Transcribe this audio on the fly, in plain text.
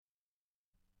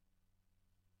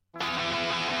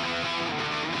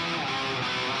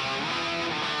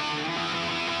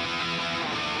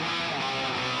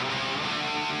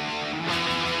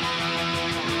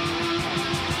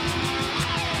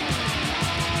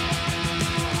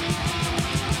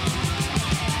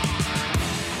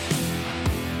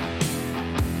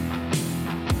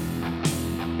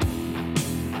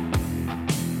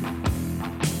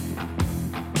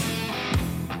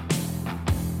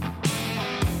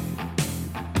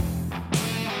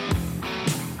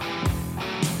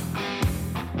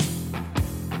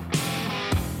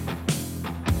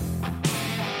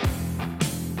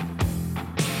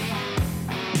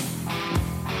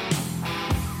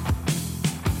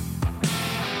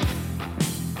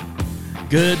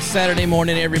Good Saturday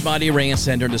morning, everybody. Ray and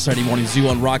Sandra in the Saturday Morning Zoo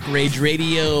on Rock Rage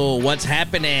Radio. What's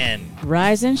happening?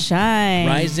 Rise and shine.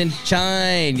 Rise and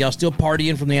shine. Y'all still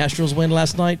partying from the Astros win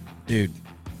last night? Dude,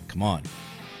 come on.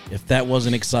 If that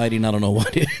wasn't exciting, I don't know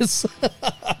what is.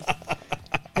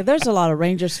 Yeah, there's a lot of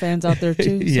Rangers fans out there,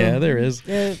 too. So Yeah, there is.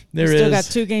 Yeah, There we still is.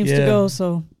 got 2 games Yeah. to go,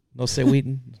 so No say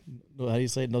Wheaton. How do you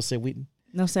say it? No say Wheaton?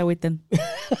 no say with them.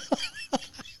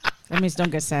 That means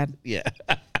don't get sad. Yeah.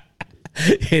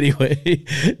 Anyway,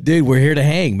 dude, we're here to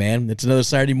hang, man. It's another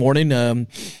Saturday morning.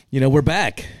 We're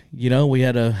back. We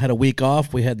had a week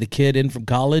off. We had the kid in from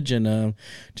college, and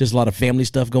just a lot of family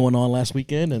stuff going on last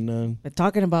weekend. And But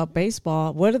talking about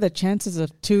baseball, what are the chances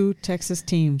of 2 Texas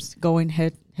teams going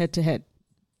head to head?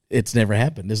 it's never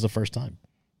happened. This is the first time.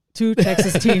 2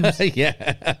 Texas teams. Yeah,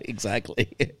 exactly.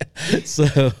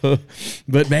 So,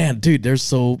 but man, dude,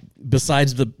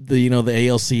 besides the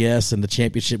ALCS and the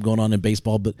championship going on in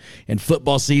baseball, but in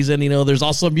football season, there's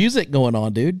also music going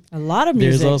on, dude. A lot of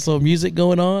music. There's also music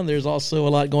going on. There's also a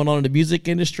lot going on in the music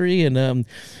industry, and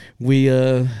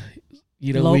locally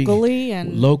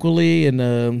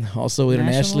and also internationally with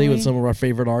Nationally. some of our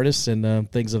favorite artists and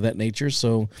things of that nature.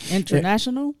 So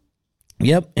International.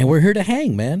 Yep, and we're here to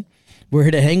hang, man. We're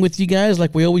here to hang with you guys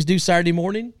like we always do Saturday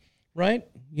morning, right?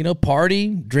 Party,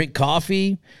 drink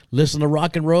coffee, listen to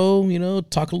rock and roll,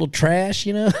 talk a little trash,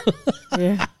 Yeah.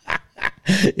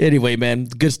 Anyway, man,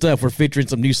 good stuff. We're featuring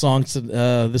some new songs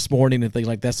this morning and things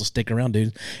like that, so stick around,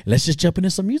 dude. Let's just jump into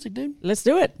some music, dude. Let's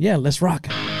do it. Yeah, let's rock.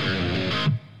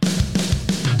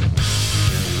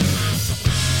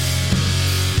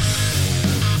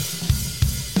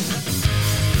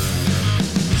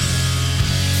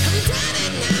 I'm down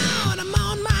and out, I'm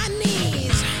on my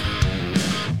knees.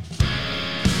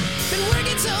 Been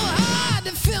working so hard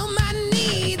to fill my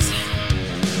needs.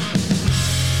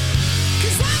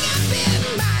 'Cause I got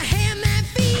bitten by a hand that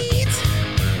feeds.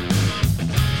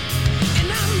 And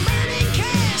I'm burning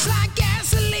cash like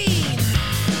gasoline.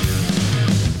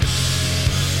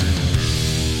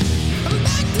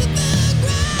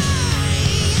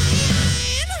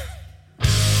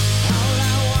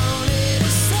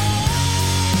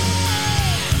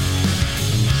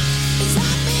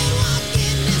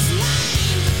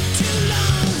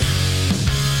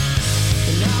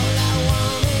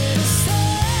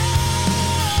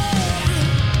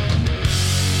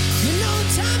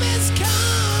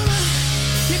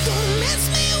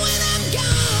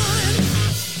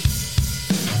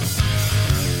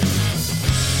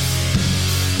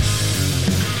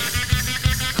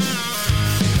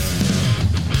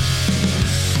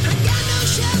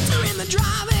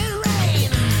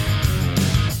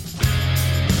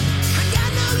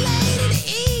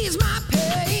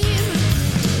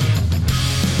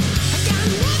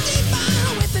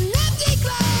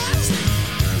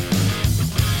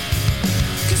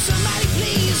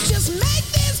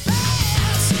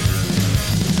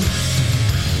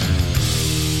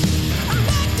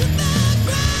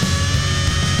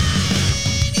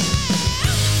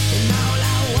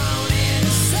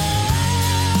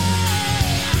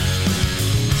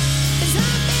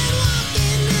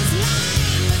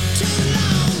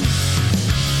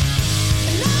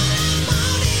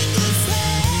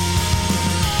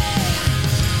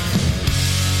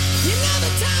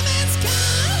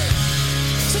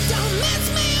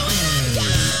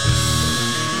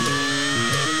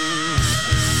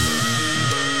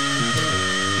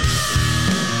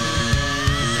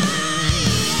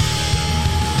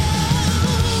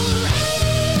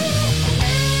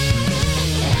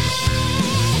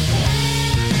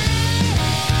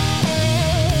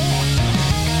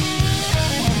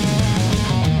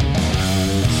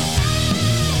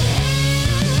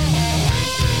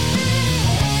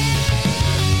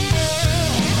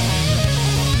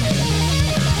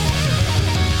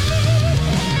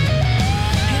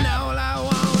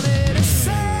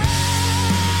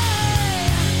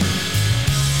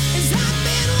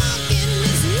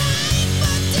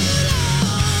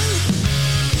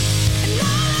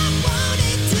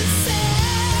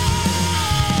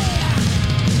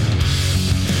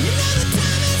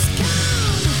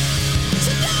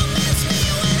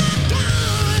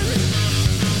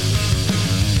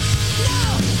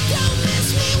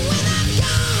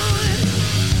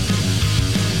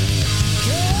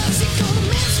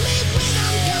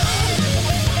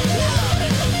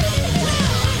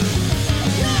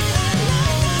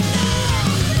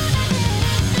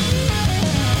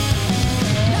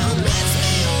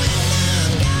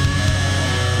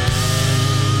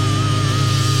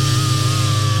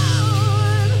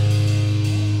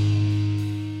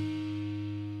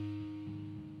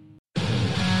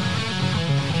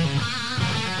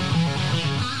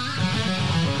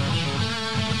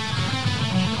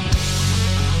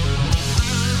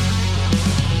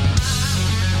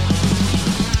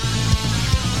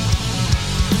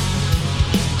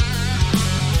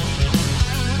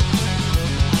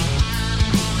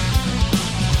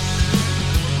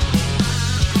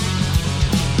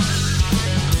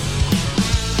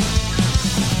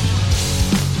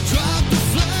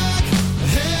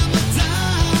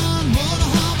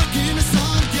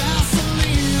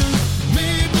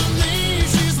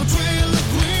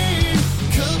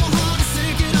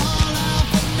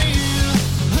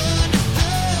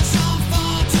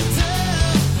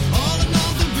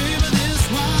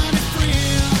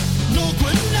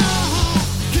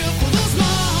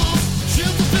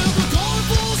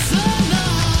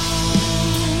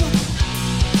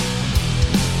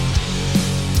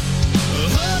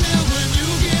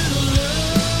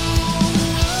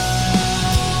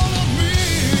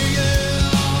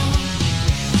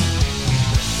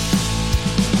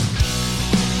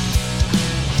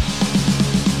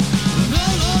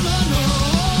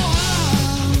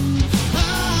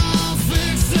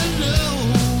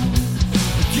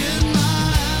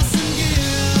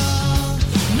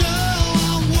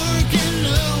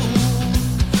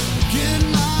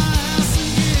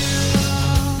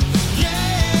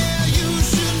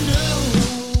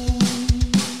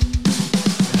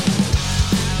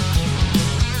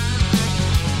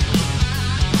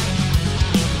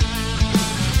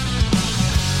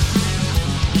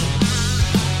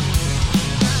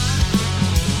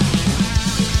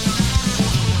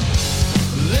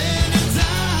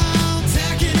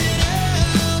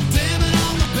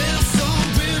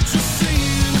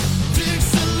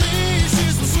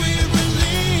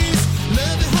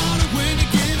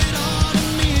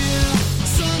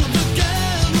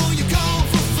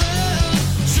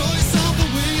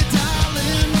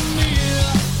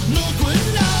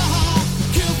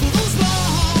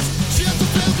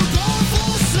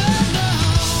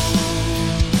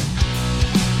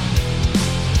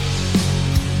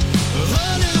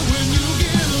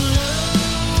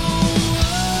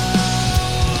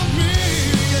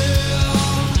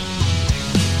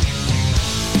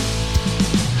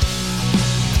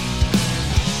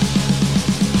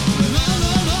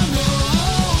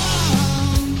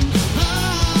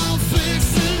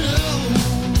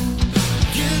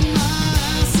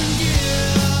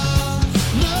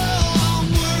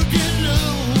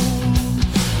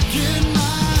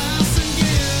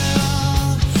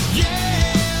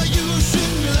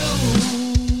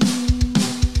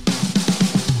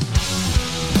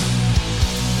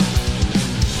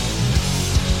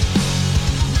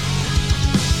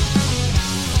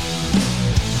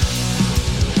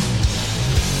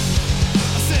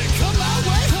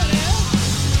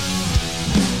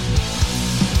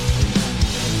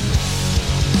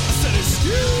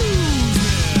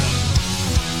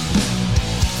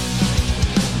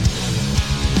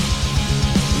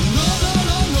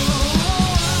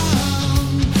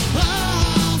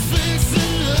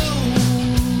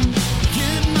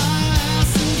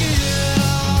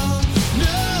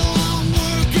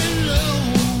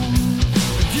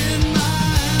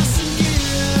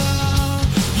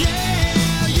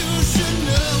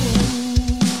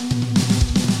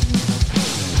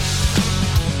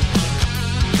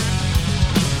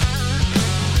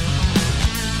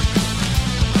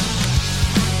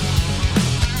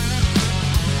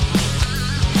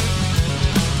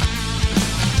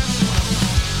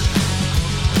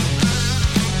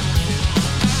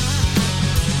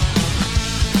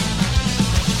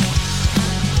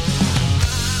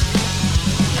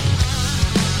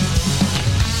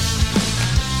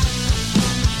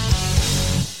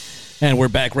 And we're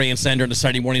back, Ray and Sandra, in the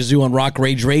Saturday Morning Zoo on Rock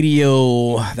Rage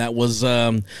Radio. That was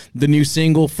the new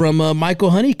single from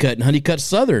Michael Honeycutt and Honeycutt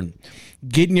Southern.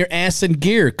 Getting your ass in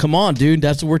gear. Come on, dude.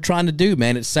 That's what we're trying to do,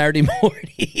 man. It's Saturday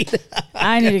morning.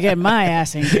 I need to get my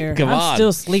ass in gear. Come I'm on.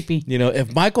 still sleepy. You know,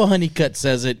 if Michael Honeycutt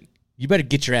says it, you better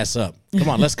get your ass up. Come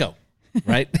on, let's go.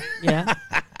 Right? Yeah.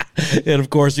 And,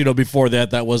 of course, you know, before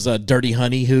that was Dirty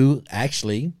Honey, who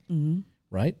actually...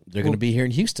 Right? They're going to be here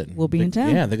in Houston. We'll be in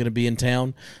town. Yeah, they're going to be in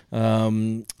town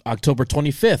October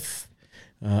 25th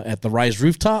at the Rise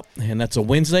Rooftop. And that's a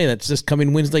Wednesday. That's this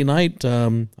coming Wednesday night.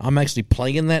 I'm actually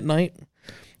playing that night.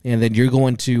 And then you're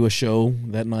going to a show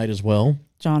that night as well.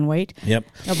 John Waite. Yep.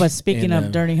 No, but speaking And,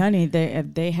 of Dirty Honey,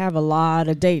 they have a lot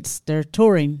of dates. They're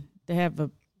touring. They have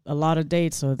a lot of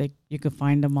dates, so you can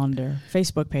find them on their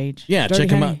Facebook page. Yeah, Dirty check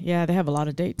them Honey. out. Yeah, they have a lot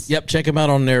of dates. Yep, check them out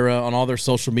on their on all their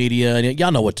social media. And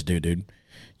y'all know what to do, dude.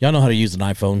 Y'all know how to use an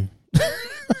iPhone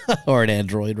or an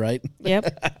Android, right?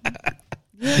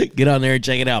 Yep. Get on there and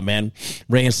check it out, man.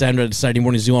 Ray and Sandra, the Saturday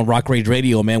Morning Zoo on Rock Rage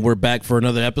Radio, man. We're back for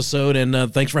another episode,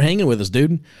 and thanks for hanging with us,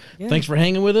 dude. Yeah. Thanks for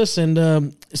hanging with us.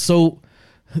 And so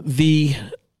the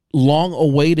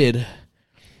long-awaited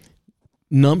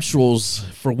nuptials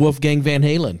for Wolfgang Van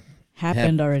Halen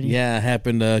Happened already. Yeah,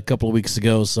 happened a couple of weeks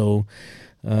ago. So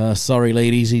sorry,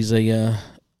 ladies. He's a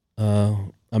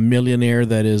millionaire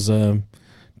that is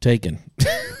taken.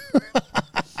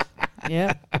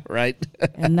 Yeah. Right.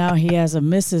 And now he has a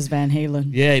Mrs. Van Halen.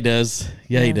 Yeah, he does.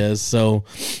 Yeah, he Yeah. does. So,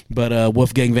 but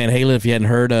Wolfgang Van Halen, if you hadn't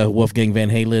heard, Wolfgang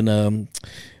Van Halen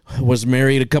was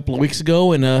married a couple of weeks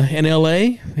ago in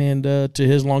L.A. and to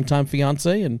his longtime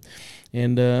fiance, and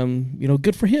you know,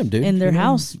 good for him, dude. In their You know?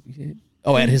 house.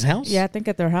 Oh, at his house? Yeah, I think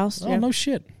at their house. Oh, Yeah. no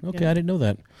shit. Okay, Yeah. I didn't know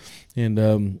that.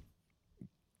 And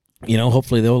you know,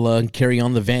 hopefully they'll carry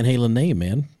on the Van Halen name,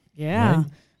 man. Yeah. Right.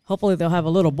 Hopefully they'll have a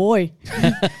little boy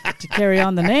to carry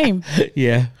on the name.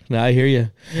 Yeah, no, I hear you.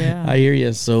 Yeah. I hear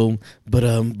you. So, but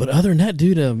other than that,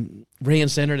 dude, Ray and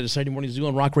Sandra at the Saturday Morning Zoo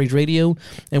on Rock Rage Radio,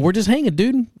 and we're just hanging,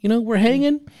 dude. You know, we're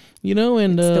hanging. You know,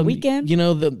 and It's the weekend. You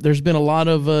know, there's been a lot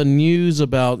of news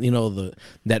about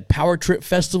that Power Trip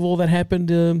Festival that happened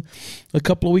a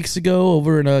couple of weeks ago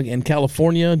over in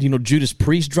California. You know, Judas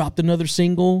Priest dropped another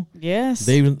single. Yes.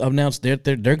 They've announced they're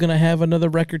going to have another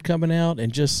record coming out,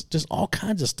 and just all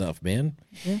kinds of stuff, man.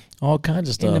 Yeah. All kinds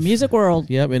of stuff In the music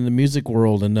world. Yep, in the music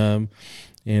world, and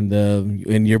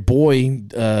your boy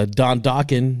Don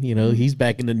Dokken, you know, he's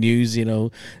back in the news. You know,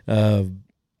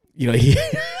 he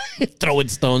throwing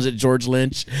stones at George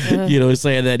Lynch. You know,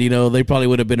 saying that they probably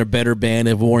would have been a better band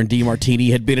if Warren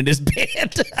DeMartini had been in his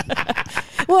band.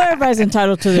 Well, everybody's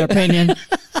entitled to their opinion.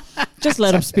 Just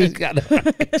let them speak.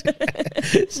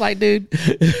 It's like, dude.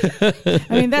 I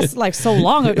mean, that's like so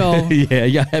long ago. Yeah,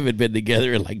 y'all haven't been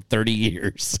together in like 30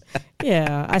 years.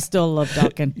 Yeah, I still love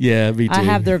Dokken. Yeah, me too. I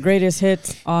have their greatest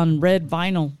hits on red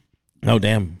vinyl. Oh,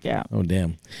 damn. Yeah. Oh,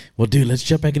 damn. Well, dude, let's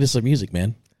jump back into some music,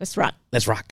 man. Let's rock. Let's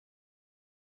rock.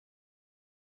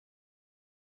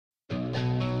 Thank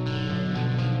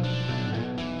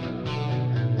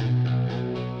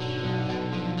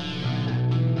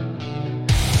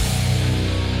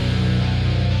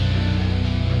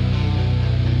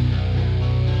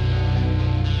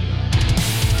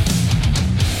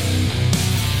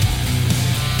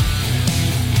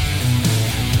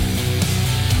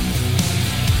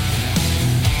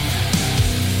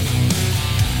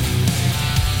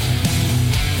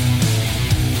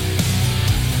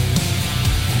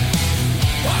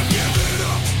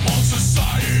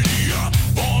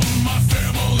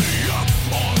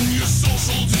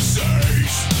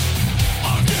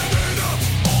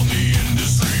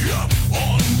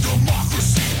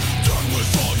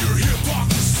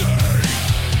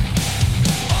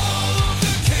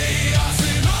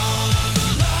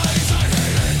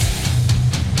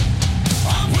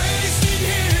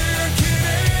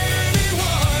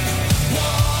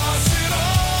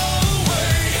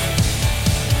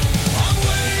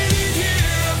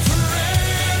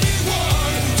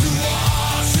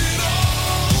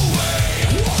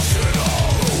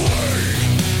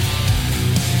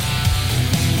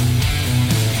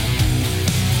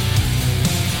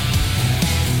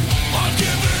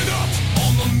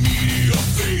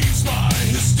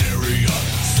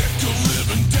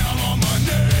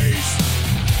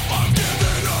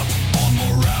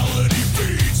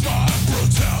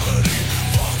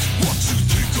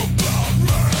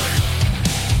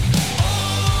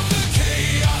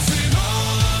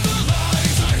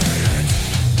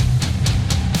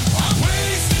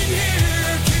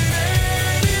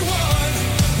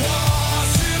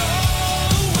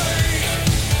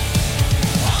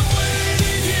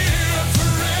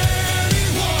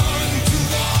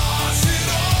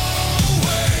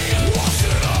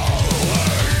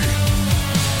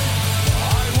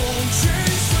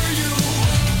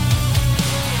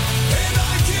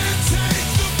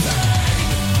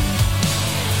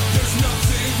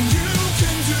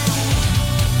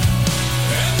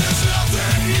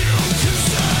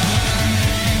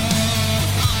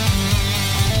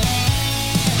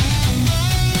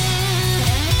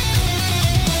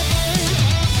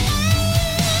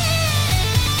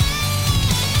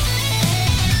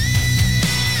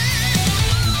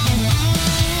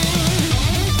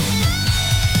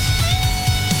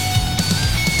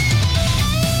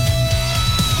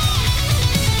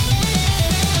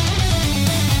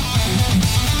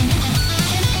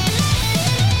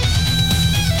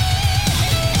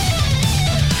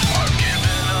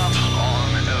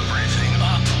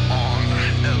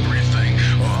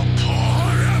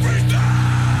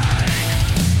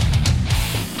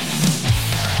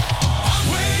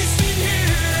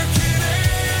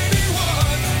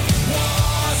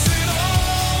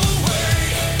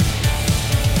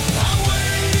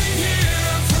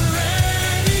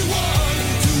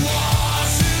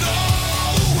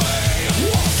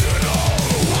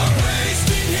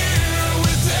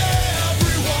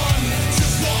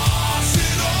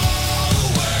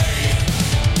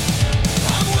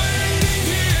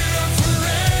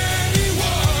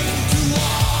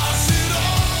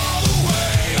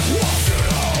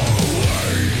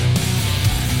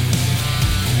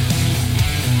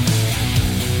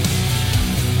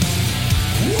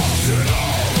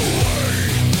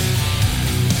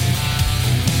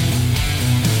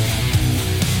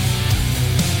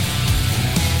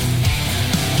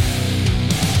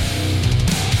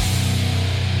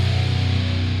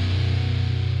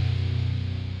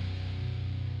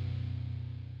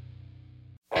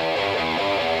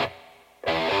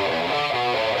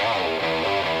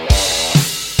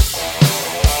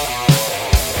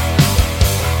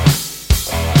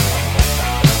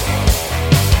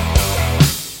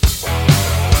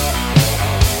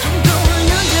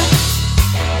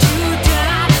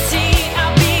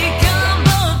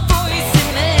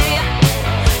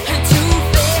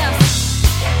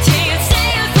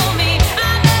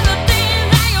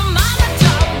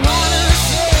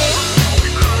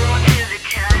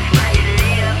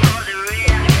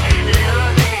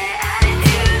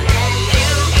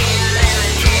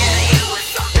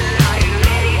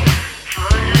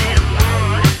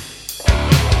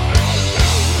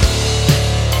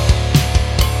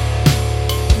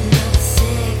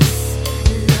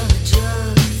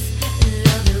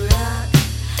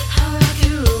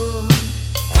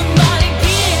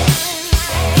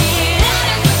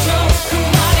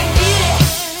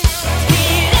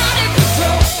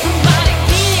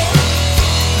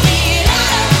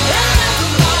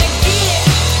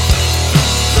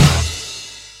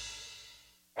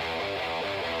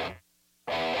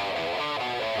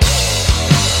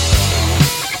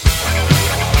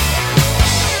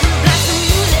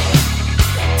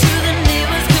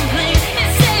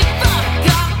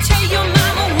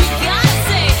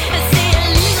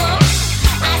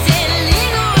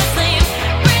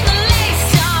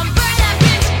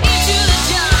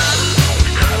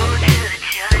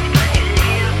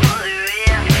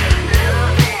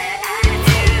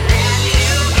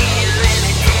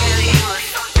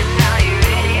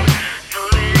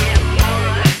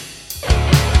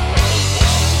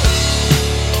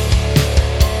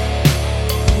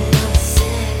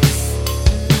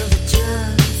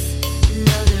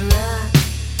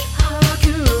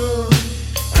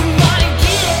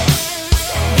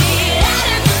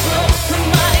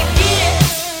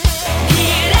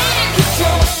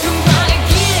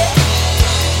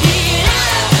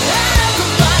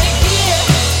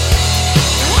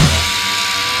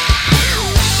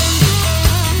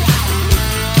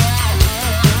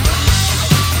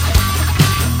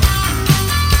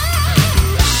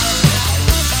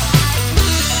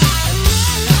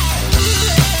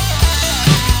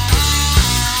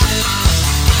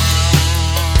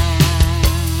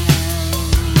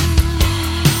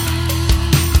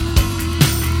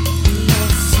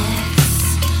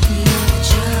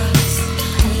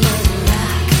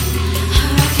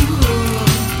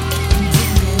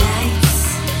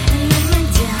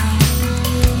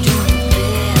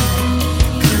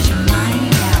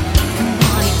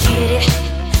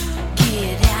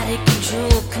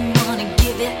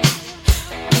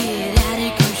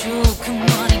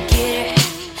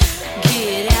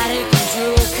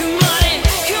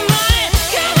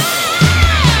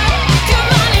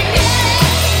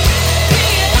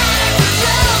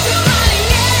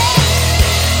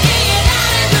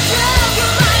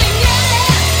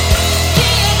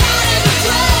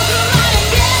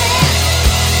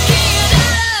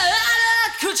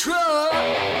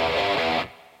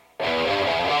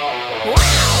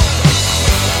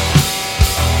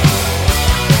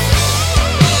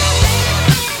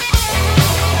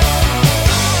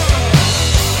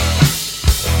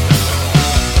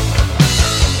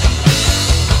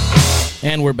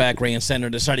And we're back, Ray and Sandra,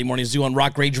 the Saturday Morning Zoo on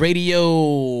Rock Rage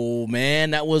Radio.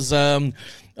 Man, that was a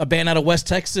band out of West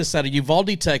Texas, out of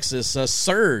Uvalde, Texas,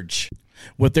 Surge,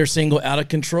 with their single "Out of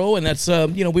Control." And that's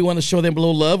we want to show them a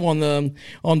little love on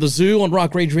the Zoo on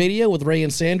Rock Rage Radio with Ray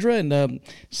and Sandra. And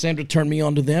Sandra turned me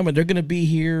on to them, and they're going to be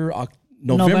here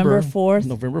November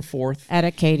 4th at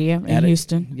Acadia in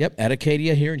Houston. Yep, at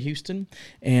Acadia here in Houston.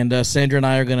 And Sandra and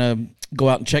I are going to go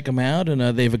out and check them out,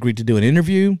 and they've agreed to do an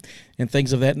interview and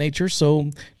things of that nature. So,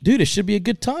 dude, it should be a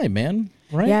good time, man.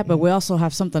 Right? Yeah, but we also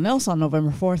have something else on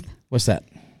November 4th. What's that?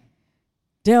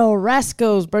 Del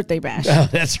Rasco's birthday bash. Oh,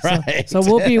 that's right. So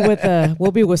we'll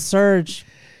be with Surge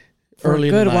for Early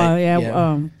a good tonight. while. Yeah,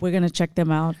 Yeah. We're gonna check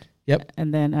them out. Yep.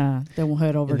 And then we'll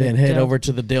head over. Then head over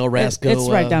to the Del Rasco. It's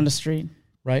right down the street.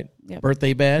 Right. Yep.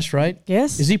 Birthday bash. Right.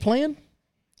 Yes. Is he playing?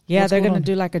 Yeah, What's they're going gonna on?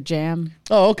 do like a jam.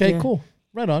 Oh, okay, Yeah. cool.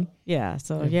 Right on. Yeah.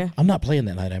 So yeah. I'm not playing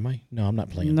that night, am I? No, I'm not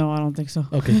playing. No, I don't think so.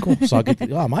 Okay, cool. So I'll get.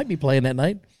 I might be playing that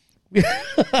night.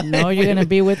 No, you're gonna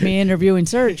be with me interviewing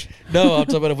Surge. No, I'm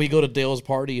talking about if we go to Dale's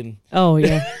party and. Oh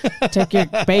yeah. Take your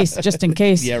bass just in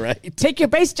case. Yeah, right. Take your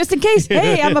bass just in case.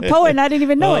 Hey, I'm a poet and I didn't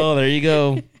even know it. Oh, there you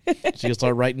go. She'll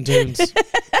start writing tunes.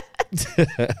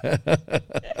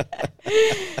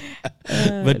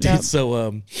 But dude, no.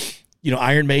 so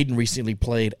Iron Maiden recently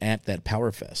played at that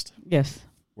Power Fest Yes.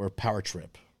 or Power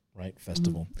Trip, right?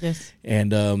 Festival. Yes.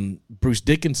 And Bruce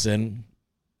Dickinson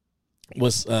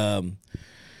was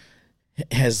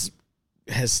has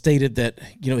stated that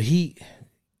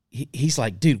he's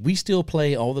like, dude, we still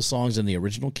play all the songs in the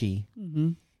original key.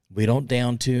 Mm-hmm. We don't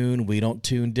down tune. We don't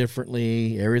tune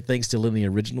differently. Everything's still in the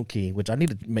original key, which I need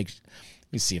to let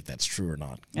me see if that's true or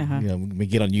not. Uh-huh. We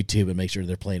get on YouTube and make sure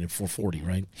they're playing at 440,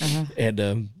 right? Uh-huh.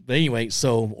 And but anyway,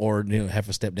 or half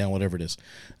a step down, whatever it is.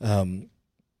 But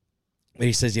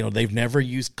he says, they've never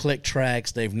used click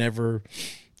tracks. They've never,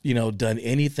 done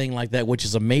anything like that,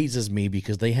 which amazes me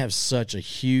because they have such a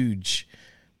huge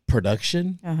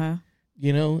production. Uh-huh.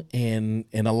 And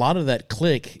a lot of that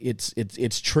click, it's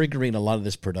triggering a lot of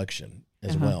this production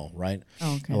as well, right?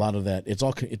 Oh, okay. A lot of that, it's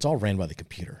all ran by the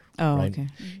computer. Oh, right? okay.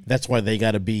 That's why they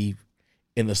got to be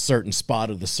in a certain spot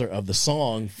of the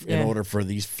song in Yeah. order for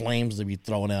these flames to be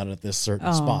thrown out at this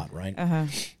certain spot, right? Uh-huh.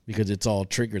 Because it's all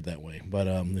triggered that way, but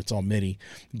it's all MIDI.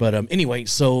 But anyway,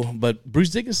 but Bruce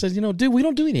Dickinson says, dude, we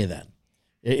don't do any of that.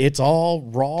 It's all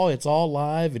raw, it's all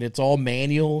live, and it's all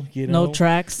manual. No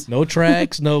tracks. No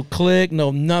tracks, no click,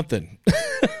 no nothing.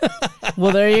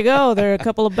 Well, there you go. There are a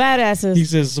couple of badasses. He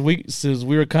says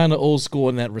we were kind of old school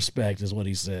in that respect, is what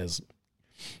he says.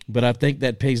 But I think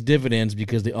that pays dividends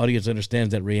because the audience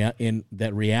understands that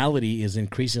reality is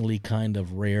increasingly kind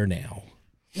of rare now.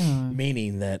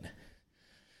 Meaning that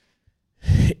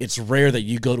it's rare that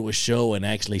you go to a show and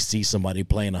actually see somebody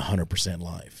playing 100%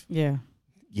 live. Yeah.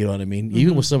 You know what I mean?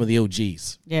 Even with some of the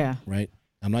OGs, Yeah. right?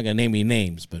 I'm not going to name any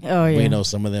names, but Oh, yeah. we know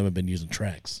some of them have been using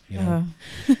tracks.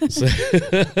 So,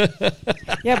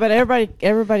 Yeah, but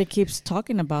everybody keeps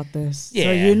talking about this. So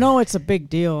Yeah. it's a big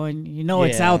deal and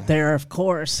it's Yeah. out there, of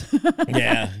course.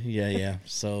 yeah.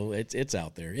 So it's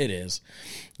out there. It is,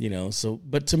 So,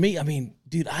 but to me, I mean,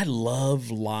 dude, I love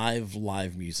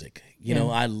live music.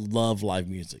 I love live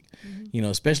music.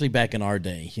 Especially back in our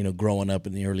day. Growing up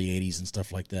in the early '80s and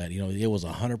stuff like that. It was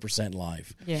 100%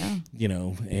 live. Yeah.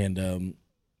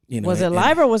 And Was it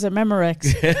live or was it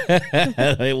Memorex?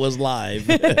 It was live.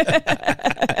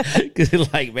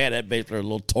 Because like, man, that bass player a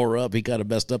little tore up. He kind of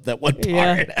messed up that one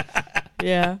part.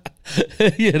 Yeah.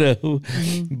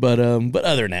 But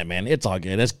other than that, man, it's all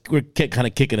good. We're kind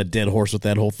of kicking a dead horse with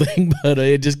that whole thing, but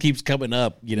it just keeps coming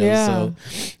up, Yeah. So,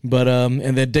 but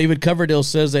and then David Coverdale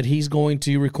says that he's going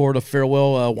to record a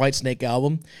farewell Whitesnake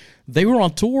album. They were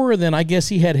on tour, and then I guess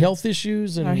he had health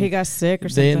issues, and Or he got sick or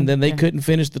something. Then they Yeah. couldn't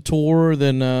finish the tour.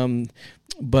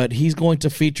 But he's going to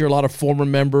feature a lot of former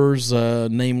members,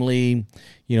 namely,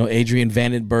 Adrian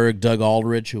Vandenberg, Doug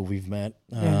Aldrich, who we've met,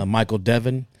 Michael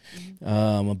Devin,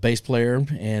 a bass player,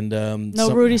 and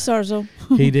No Rudy Sarzo.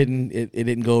 he didn't. It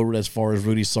didn't go as far as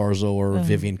Rudy Sarzo or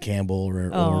Vivian Campbell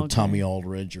or okay. Tommy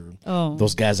Aldridge or Oh.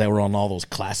 those guys that were on all those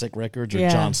classic records or Yeah.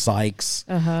 John Sykes.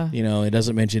 Uh-huh. It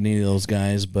doesn't mention any of those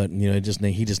guys, but he just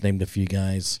named a few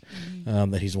guys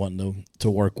that he's wanting to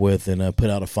work with and put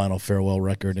out a final farewell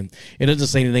record. And it doesn't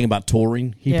say anything about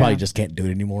touring. He Yeah. probably just can't do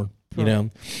it anymore. Yeah.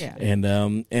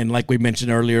 And like we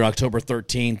mentioned earlier, October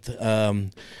 13th,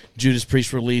 Judas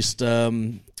Priest released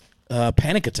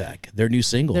Panic Attack, their new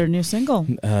single. Their new single.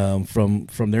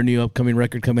 From their new upcoming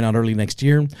record coming out early next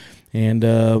year, and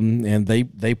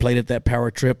they played at that Power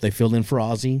Trip. They filled in for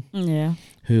Ozzy. Yeah.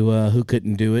 who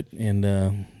couldn't do it, and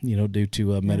due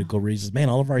to medical reasons. Man,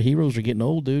 all of our heroes are getting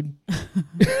old, dude.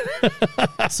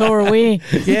 So are we.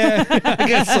 Yeah, I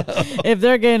guess so. If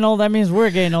they're getting old, that means we're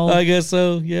getting old. I guess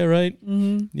so. Yeah, right.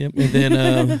 Mm-hmm. Yep.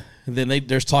 And then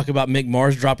there's talk about Mick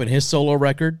Mars dropping his solo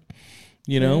record.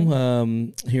 Here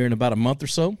in about a month or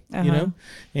so.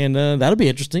 And that'll be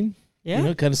interesting.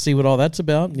 Yeah. Kind of see what all that's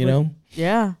about.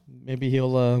 Yeah. Maybe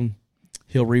he'll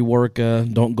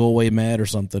rework "Don't Go Away Mad" or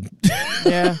something.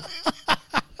 Yeah.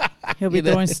 He'll be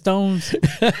throwing stones.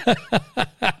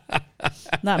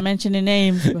 Not mentioning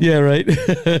names. But. Yeah, right.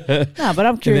 No, but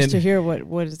I'm curious to hear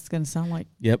what it's going to sound like.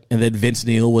 Yep. And then Vince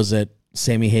Neil was at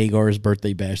Sammy Hagar's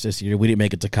birthday bash this year. We didn't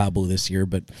make it to Cabo this year,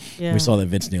 but we saw that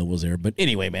Vince Neil was there. But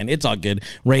anyway, man, it's all good.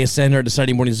 Ray Ascender at the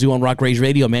Saturday Morning Zoo on Rock Rage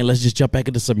Radio, man. Let's just jump back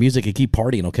into some music and keep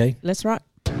partying, okay? Let's rock.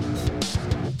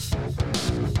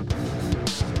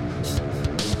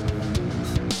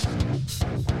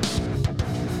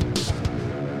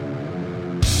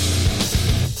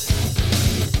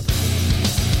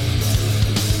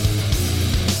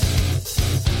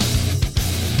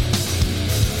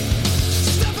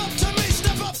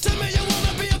 Step up to me, you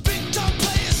wanna be a big time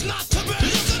player, it's not to be.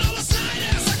 Look at all the side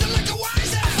ass, acting like a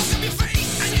wise ass. Fuck up your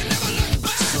face, and you never look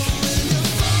back. So when you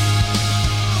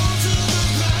fall to the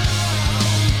ground,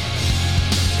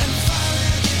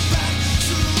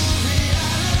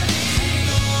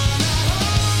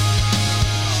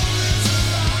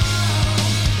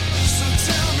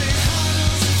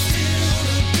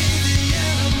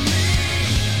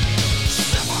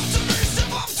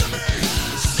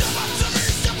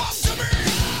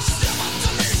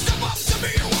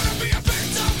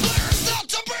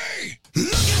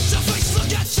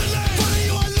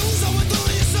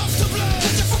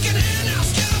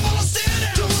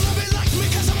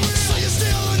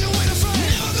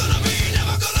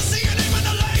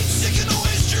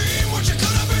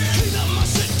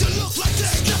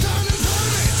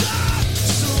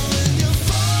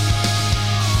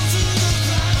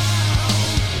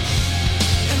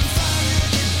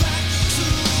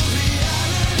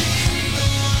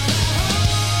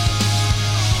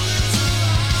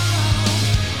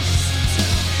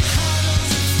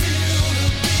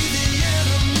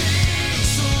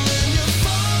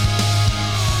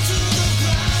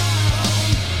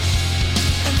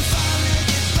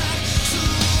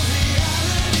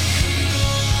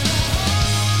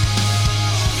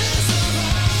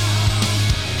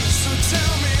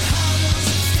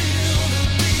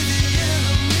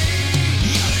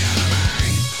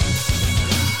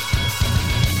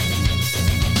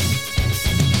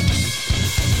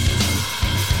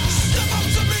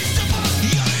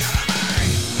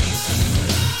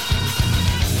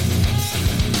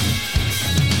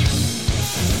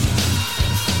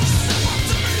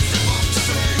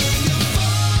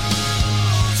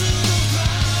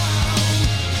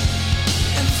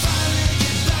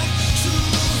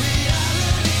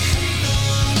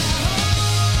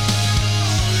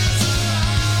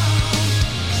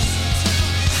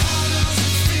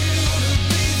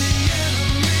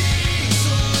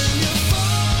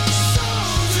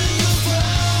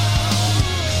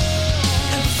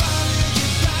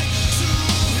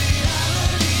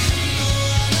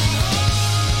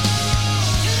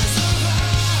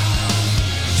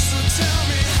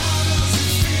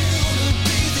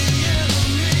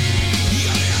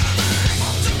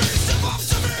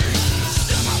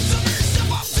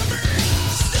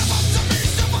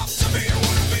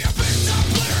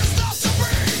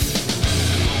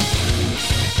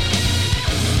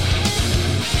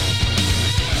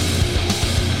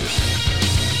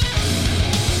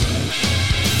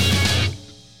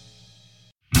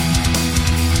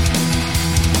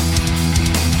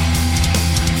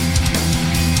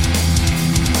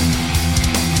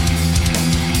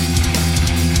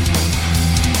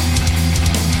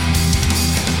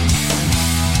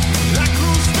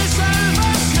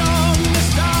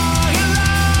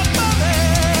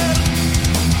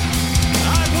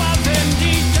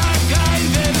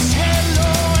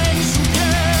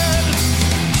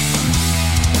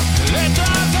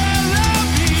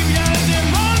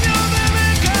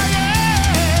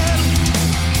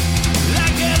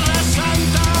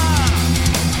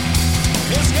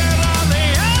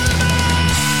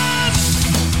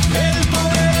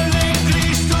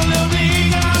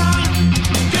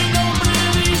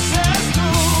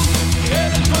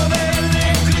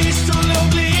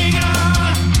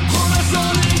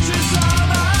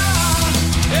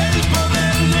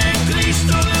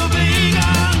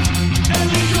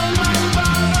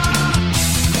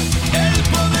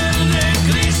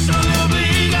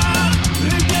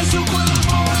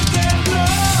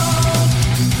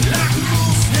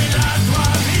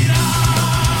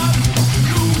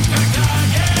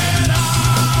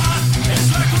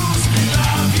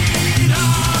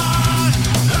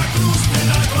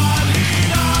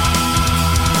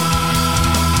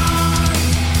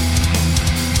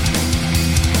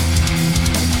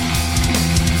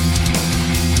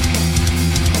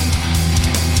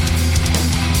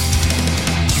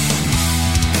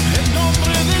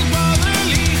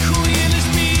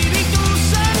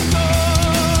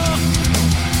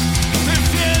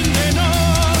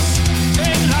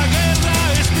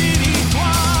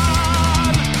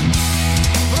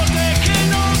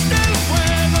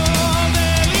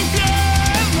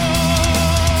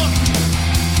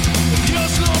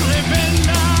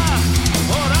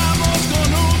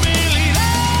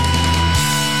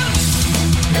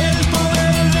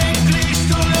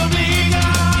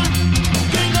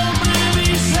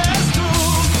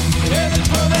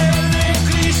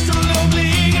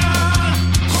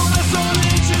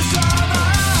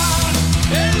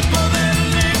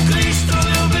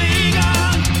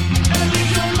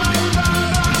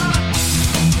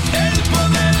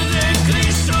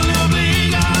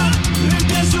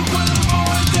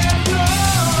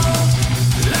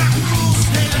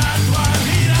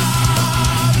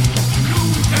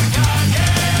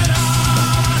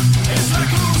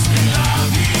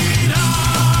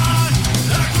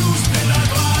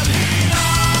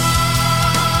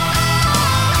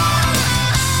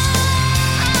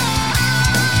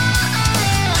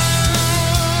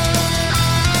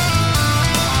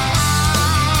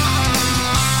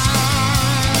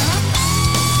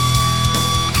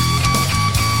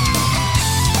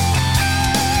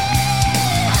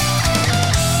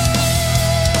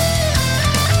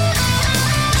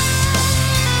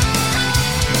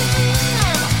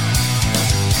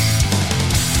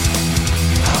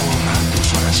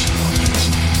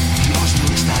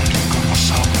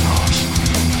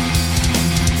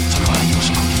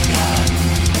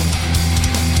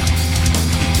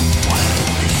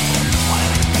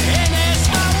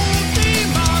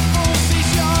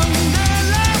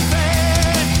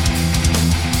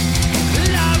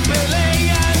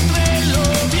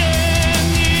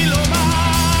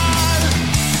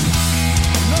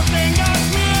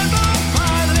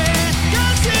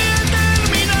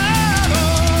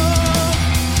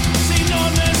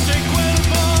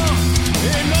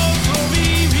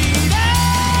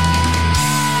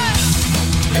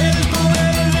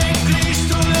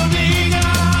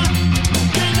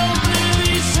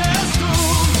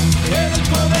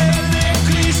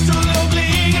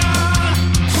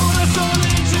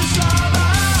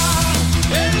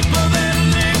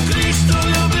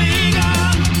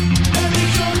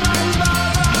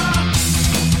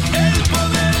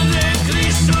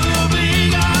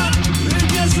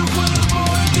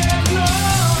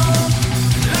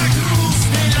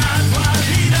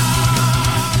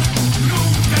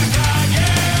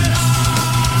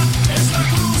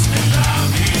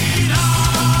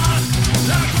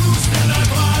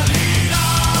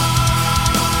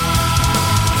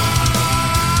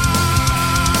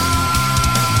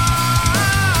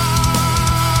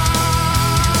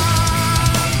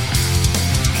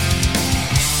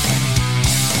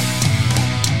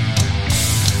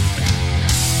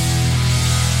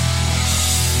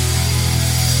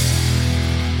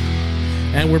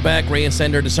 we're back. Ray and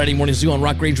Sander, the Saturday Morning Zoo on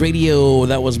Rock Rage Radio.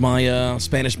 That was my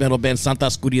Spanish metal band Santa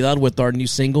Oscuridad with our new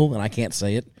single, and I can't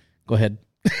say it. Go ahead.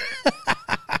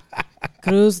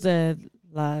 Cruz de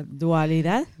la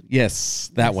Dualidad.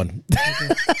 Yes, that one.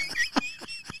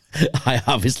 I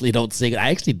obviously don't sing. I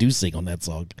actually do sing on that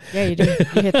song. Yeah, you do.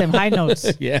 You hit them high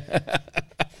notes Yeah.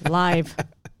 live.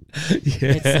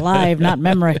 It's live, not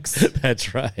Memorex.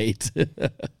 That's right.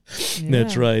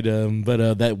 That's right.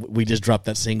 But that we just dropped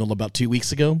that single about 2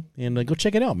 weeks ago, and go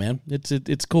check it out, man.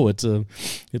 It's cool. It's a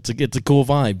cool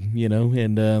vibe, you know.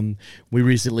 And we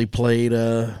recently played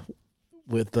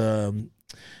with the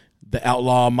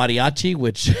Outlaw Mariachi,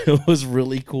 which was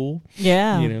really cool.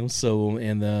 Yeah. You know. So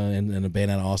and a band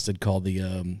out of Austin called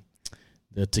the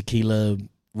Tequila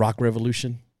Rock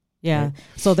Revolution. Yeah. Right.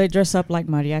 So they dress up like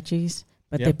mariachis,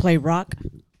 but Yep. they play rock.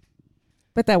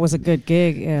 But that was a good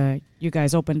gig. You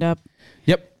guys opened up.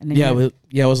 Yep. And then Yeah. you-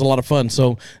 It was a lot of fun.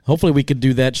 So hopefully we could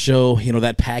do that show, you know,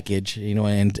 that package, you know,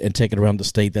 and take it around the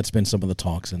state. That's been some of the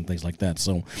talks and things like that.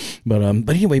 So, but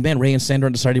anyway, man, Ray and Sandra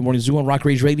on the Saturday Morning Zoo on Rock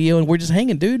Rage Radio, and we're just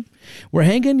hanging, dude. We're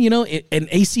hanging, you know. And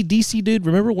AC/DC, dude.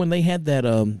 Remember when they had that?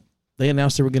 They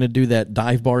announced they were going to do that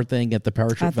dive bar thing at the Power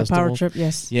Trip At the Festival. Power Trip,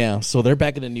 yes. Yeah, so they're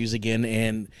back in the news again,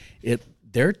 and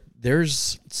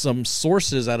there's some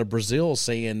sources out of Brazil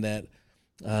saying that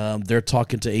they're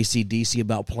talking to AC/DC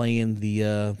about playing the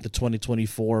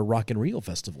 2024 Rock in Rio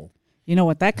Festival. You know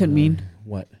what that could mean?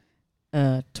 What?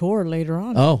 Tour later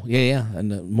on. Oh yeah,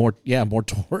 and more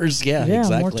tours. Yeah, yeah,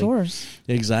 exactly. more tours.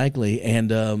 Exactly,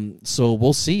 and so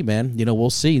we'll see, man. You know,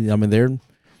 we'll see. I mean,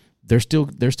 they're still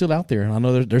out there. I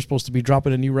know they're supposed to be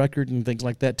dropping a new record and things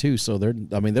like that too. So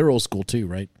they're old school too,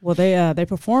 right? Well, they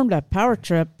performed at Power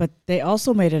Trip, but they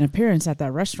also made an appearance at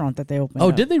that restaurant that they opened. Oh,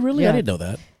 up. did they really? Yeah. I didn't know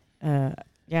that.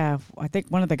 Yeah, I think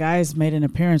one of the guys made an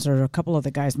appearance, or a couple of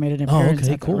the guys made an Oh, appearance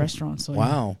okay, at cool. the restaurant. So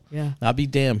Wow. Yeah. I'll be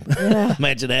damned. Yeah.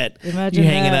 Imagine that. Imagine you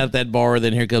hanging that. out at that bar,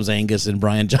 then here comes Angus and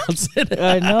Brian Johnson.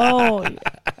 I know.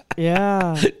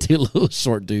 Yeah. Two little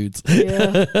short dudes.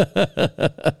 Yeah.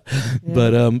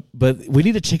 But we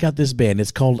need to check out this band.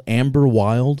 It's called Amber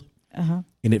Wild, Uh-huh.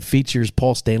 and it features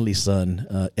Paul Stanley's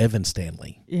son, Evan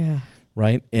Stanley. Yeah.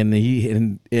 Right, and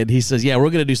he says, "Yeah,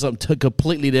 we're gonna do something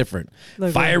completely different: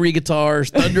 Look, fiery guitars,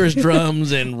 thunderous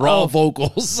drums, and raw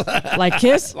vocals, Like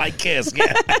Kiss? like Kiss."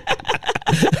 Yeah,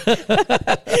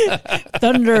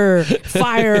 Thunder,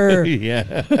 fire,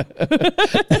 yeah.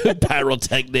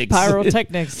 Pyrotechnics,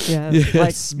 pyrotechnics. Yeah. Yeah, Like,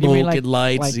 you smoke mean and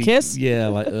lights. Like Kiss? Yeah,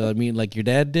 like I mean, like your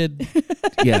dad did.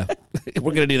 Yeah,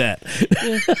 we're gonna do that.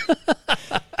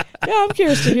 Yeah, I'm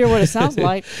curious to hear what it sounds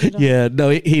like. You know? Yeah, no,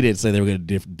 he didn't say they were going to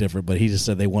do different, but he just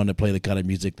said they wanted to play the kind of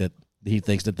music that he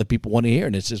thinks that the people want to hear,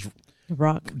 and it's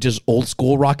Rock. just old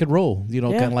school rock and roll, you know,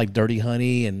 Yeah. kind of like Dirty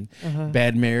Honey and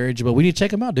Bad Marriage. But we need to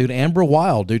check him out, dude. Amber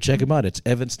Wild, dude, check him out. It's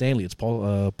Evan Stanley. It's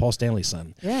Paul Stanley's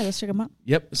son. Yeah, let's check them out.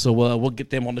 Yep. So we'll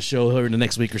get them on the show here in the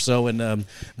next week or so. And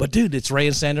but dude, it's Ray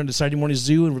and Sander on the Saturday Morning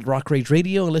Zoo and with Rock Rage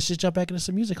Radio, and let's just jump back into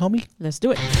some music, homie. Let's do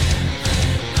it.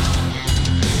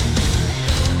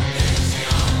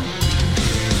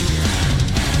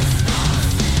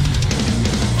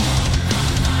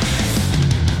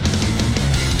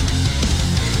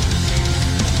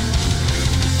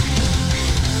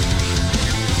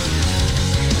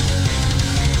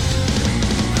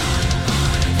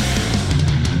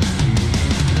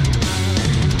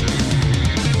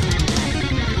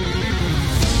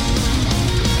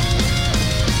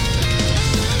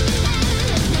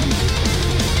 Thank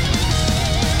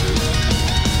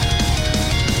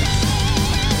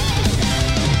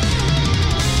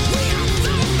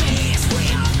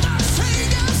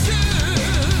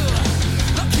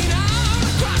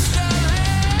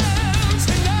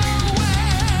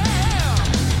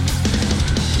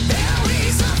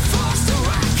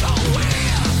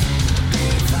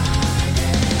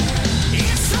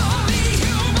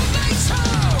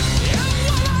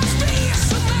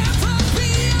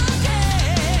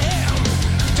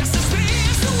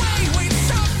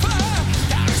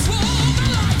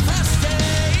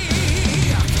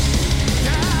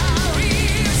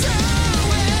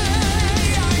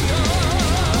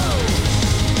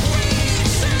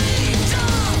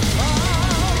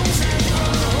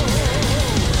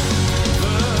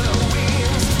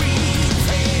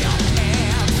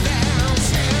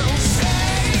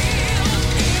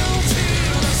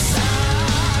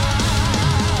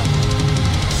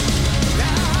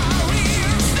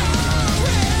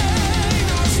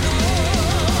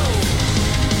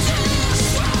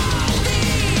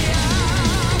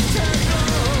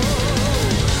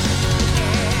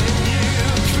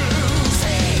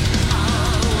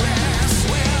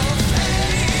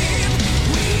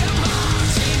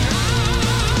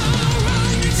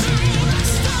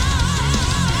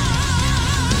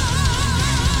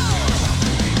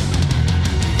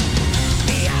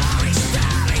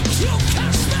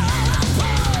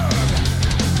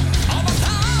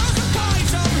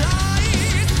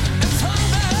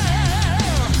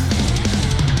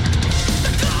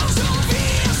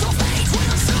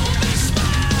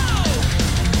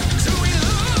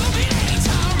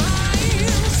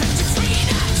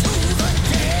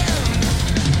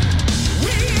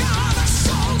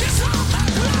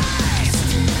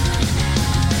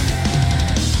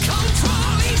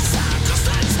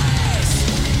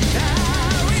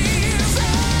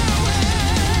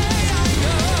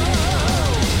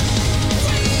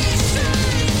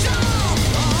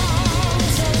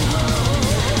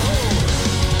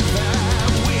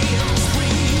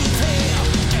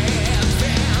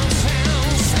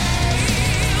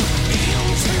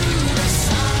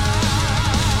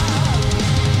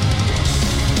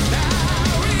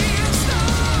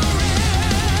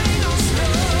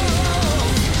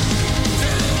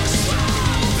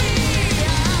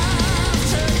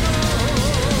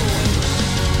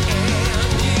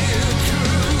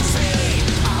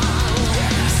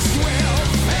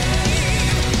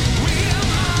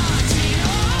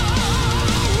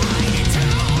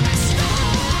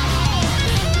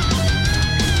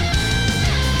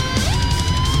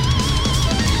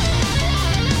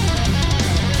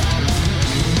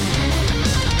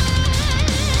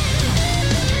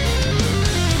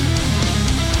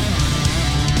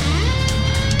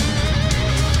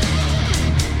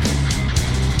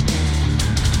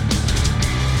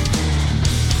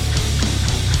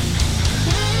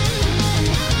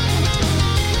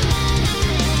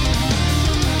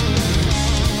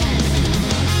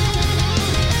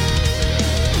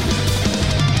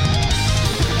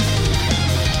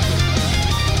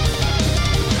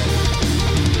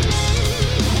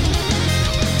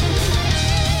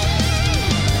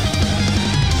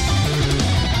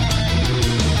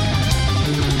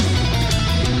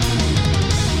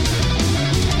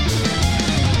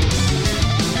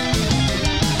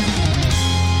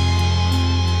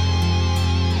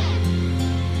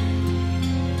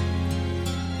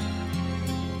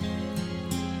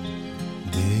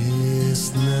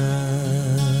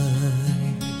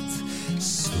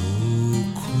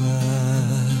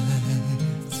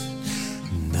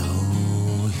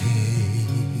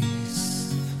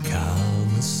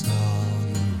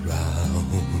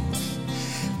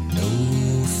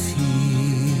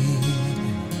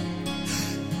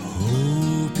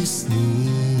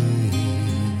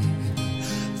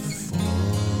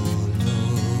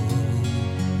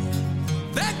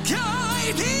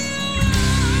I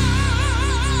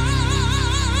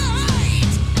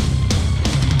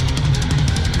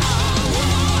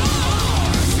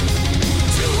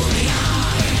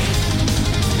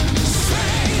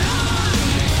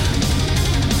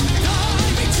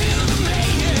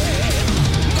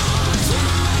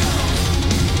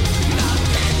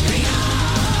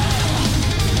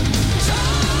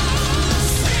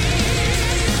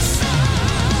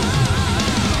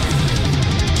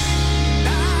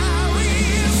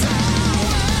will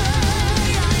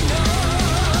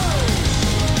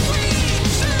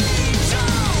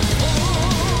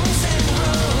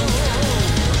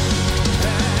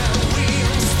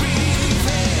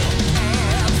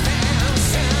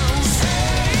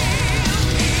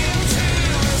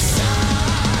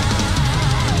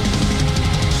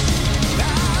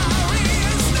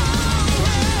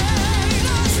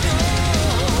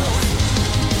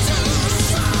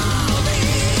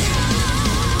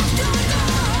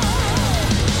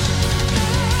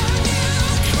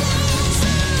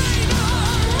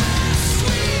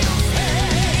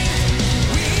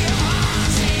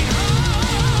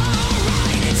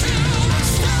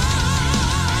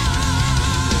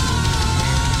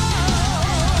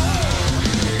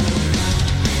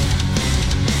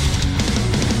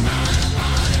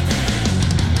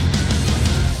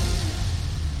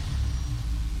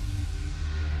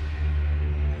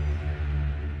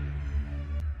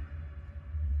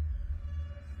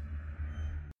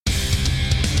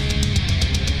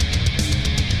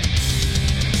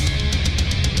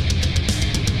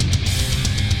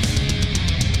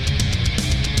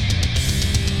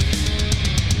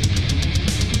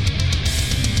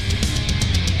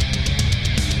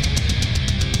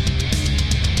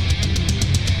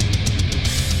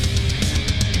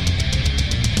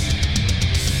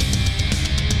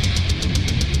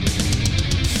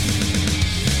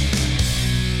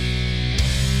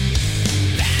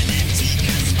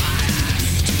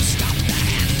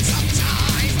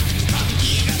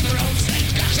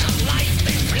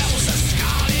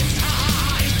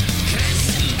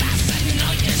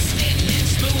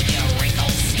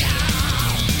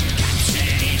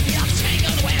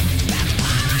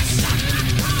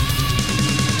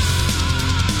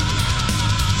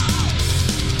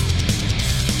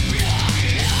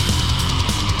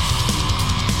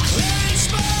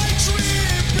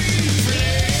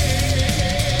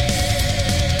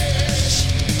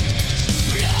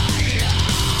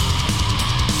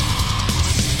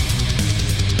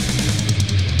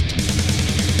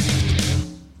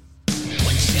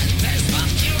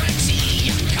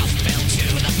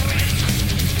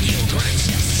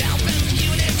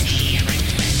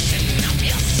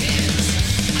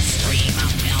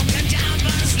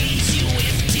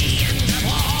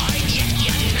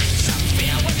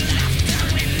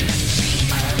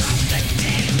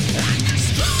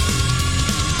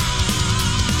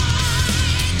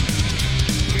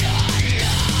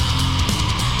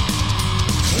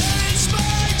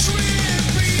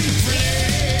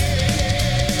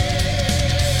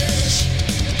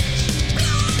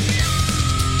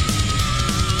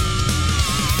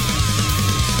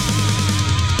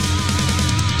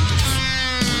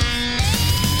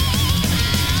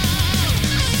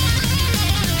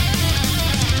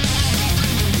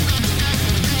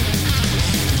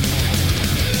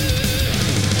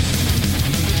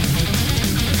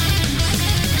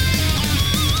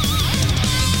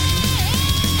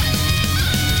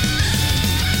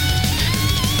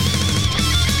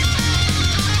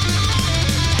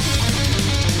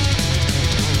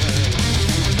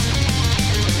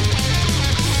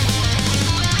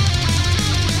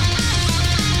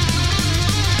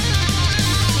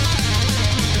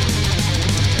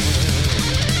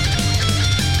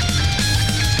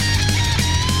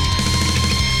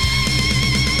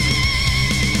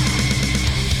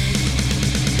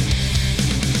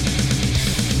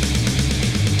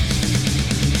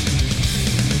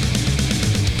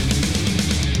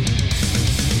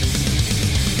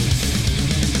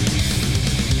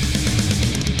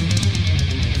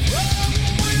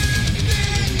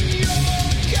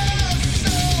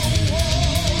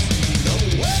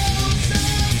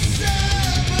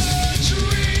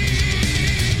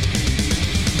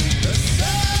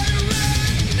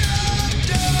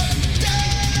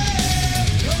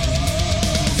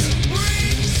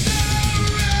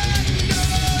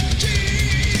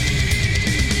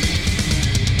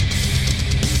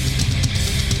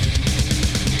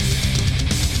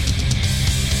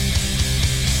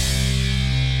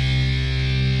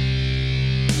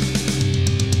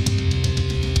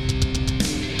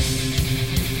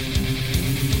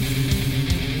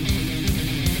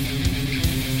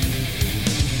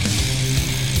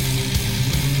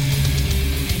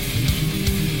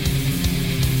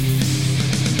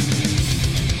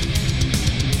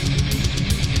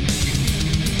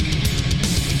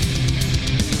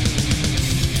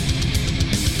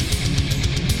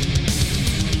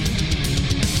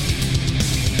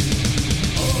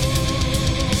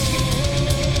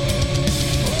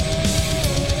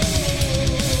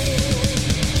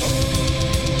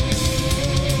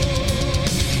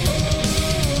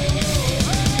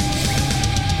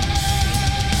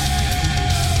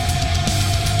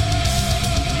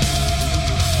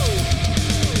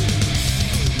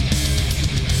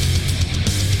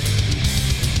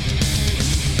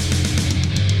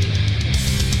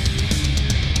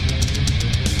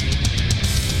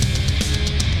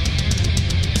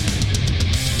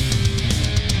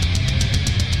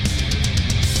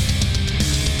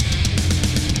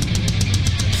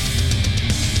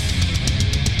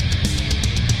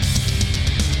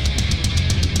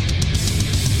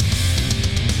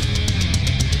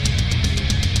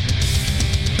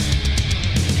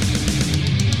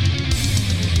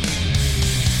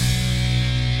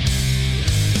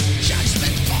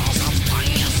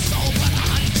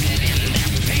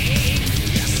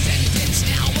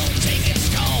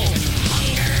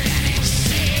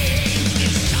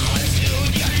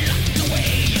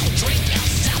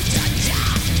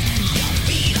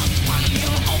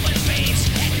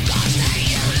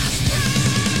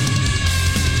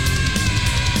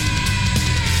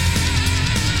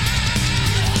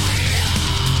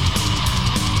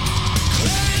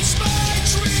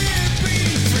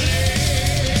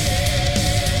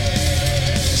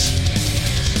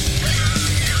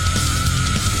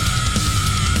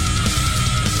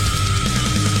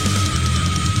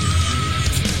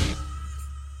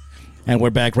And we're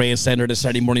back, Ray and Sandra, to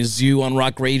Saturday Morning Zoo on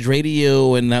Rock Rage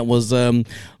Radio. And that was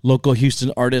local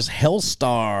Houston artist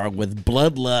Hellstar with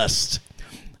Bloodlust.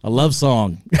 A love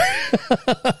song.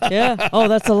 Yeah. Oh,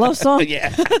 that's a love song?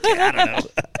 Yeah. I don't know.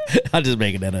 I'm just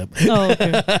making that up. Oh,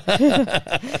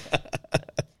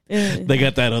 okay. They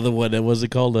got that other one. What was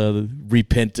it called?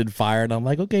 Repented Fire. And I'm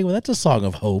like, okay, well, that's a song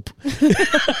of hope.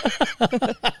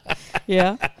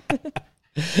 Yeah.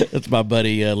 That's my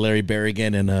buddy Larry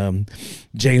Berrigan and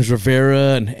James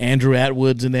Rivera and Andrew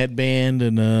Atwood's in that band,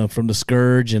 and from the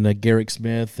Scourge, and Garrick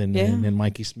Smith and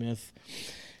Mikey Smith.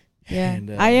 Yeah. And,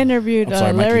 I interviewed I'm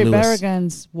sorry, Mikey Larry Lewis.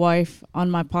 Berrigan's wife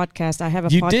on my podcast. I have a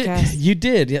You podcast. did, you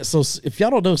did. Yeah. So if y'all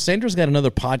don't know, Sandra's got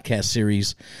another podcast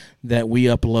series that we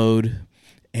upload,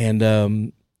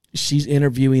 and she's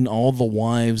interviewing all the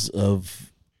wives of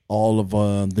all of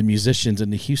the musicians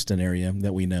in the Houston area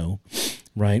that we know,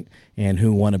 right, and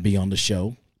who want to be on the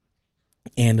show.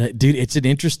 And dude, it's an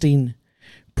interesting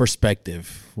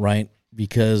perspective, right?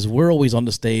 Because we're always on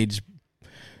the stage,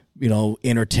 you know,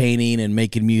 entertaining and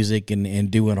making music and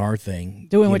doing our thing,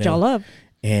 Doing you what know? y'all love.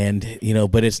 And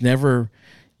but it's never,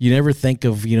 you never think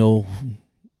of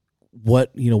what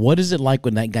is it like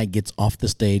when that guy gets off the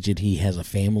stage and he has a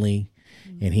family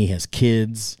and he has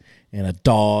kids and a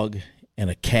dog and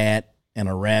a cat and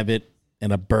a rabbit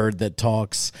and a bird that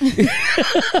talks.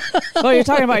 Oh, you're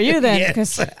talking about you then,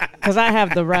 Yes. because I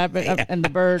have the rabbit and the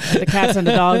bird, and the cats and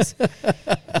the dogs.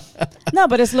 No,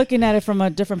 but it's looking at it from a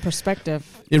different perspective.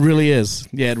 It really is.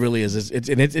 Yeah, it really is.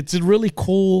 It's a really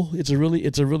cool. It's a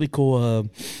really cool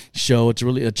show. It's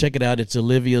really check it out. It's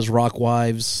Olivia's Rock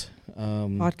Wives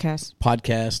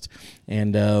podcast,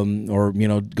 and or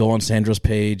go on Sandra's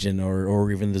page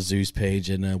or even the Zeus page,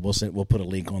 and we'll put a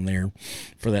link on there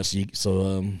for that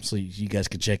so you guys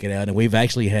can check it out. And we've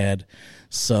actually had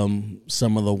some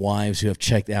of the wives who have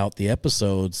checked out the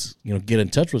episodes, get in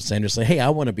touch with Sandra, say, hey, I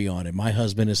want to be on it. My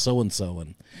husband is so and so,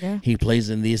 and he plays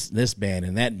in this band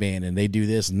and that band, and they do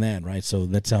this and that, right? So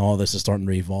that's how all this is starting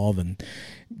to evolve. And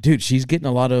dude, she's getting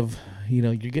a lot of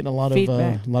you're getting a lot of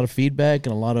feedback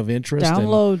and a lot of interest,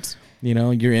 Downloads.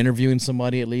 And, you're interviewing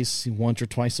somebody at least once or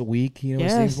twice a week.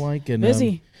 It seems like, and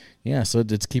busy. Yeah, so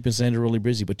it's keeping Sandra really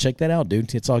busy. But check that out,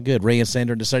 dude. It's all good. Ray and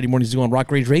Sandra on Saturday Morning Zoo on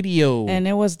Rock Rage Radio. And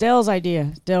it was Dale's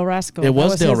idea, Dale Rasco. It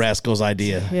was Dale Rasco's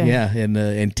idea. Yeah.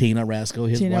 And Tina Rasco,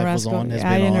 his Tina wife, Rasco. was on. Has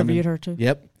I been on, interviewed and- her too.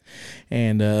 Yep.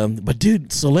 And but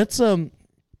dude, so let's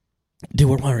dude,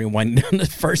 we're winding down the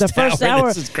first hour.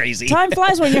 This is crazy. Time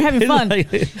flies when you're having fun.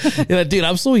 Dude,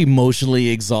 I'm so emotionally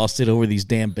exhausted over these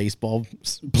damn baseball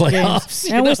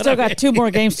playoffs. And we still got 2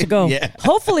 more games to go. Yeah.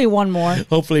 Hopefully one more.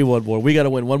 Hopefully one more. We got to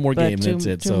win one more But game. two- That's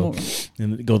it. two So more.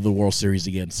 and go to the World Series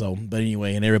again. So, but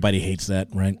anyway, and everybody hates that,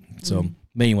 right? So, Mm-hmm.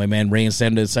 but anyway, man, Ray and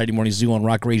Sandra, Saturday Morning Zoo on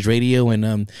Rock Rage Radio,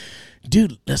 and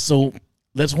dude, let's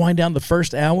wind down the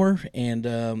first hour and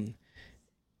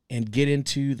get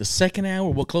into the second hour.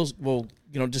 We'll close. We'll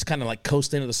just kind of like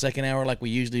coast into the second hour like we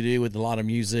usually do with a lot of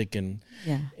music and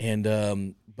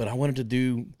but I wanted to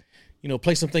do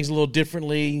play some things a little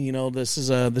differently. This is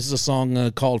a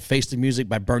song called "Face the Music"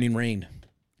 by Burning Rain.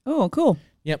 Oh, cool.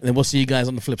 Yep, and we'll see you guys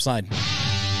on the flip side.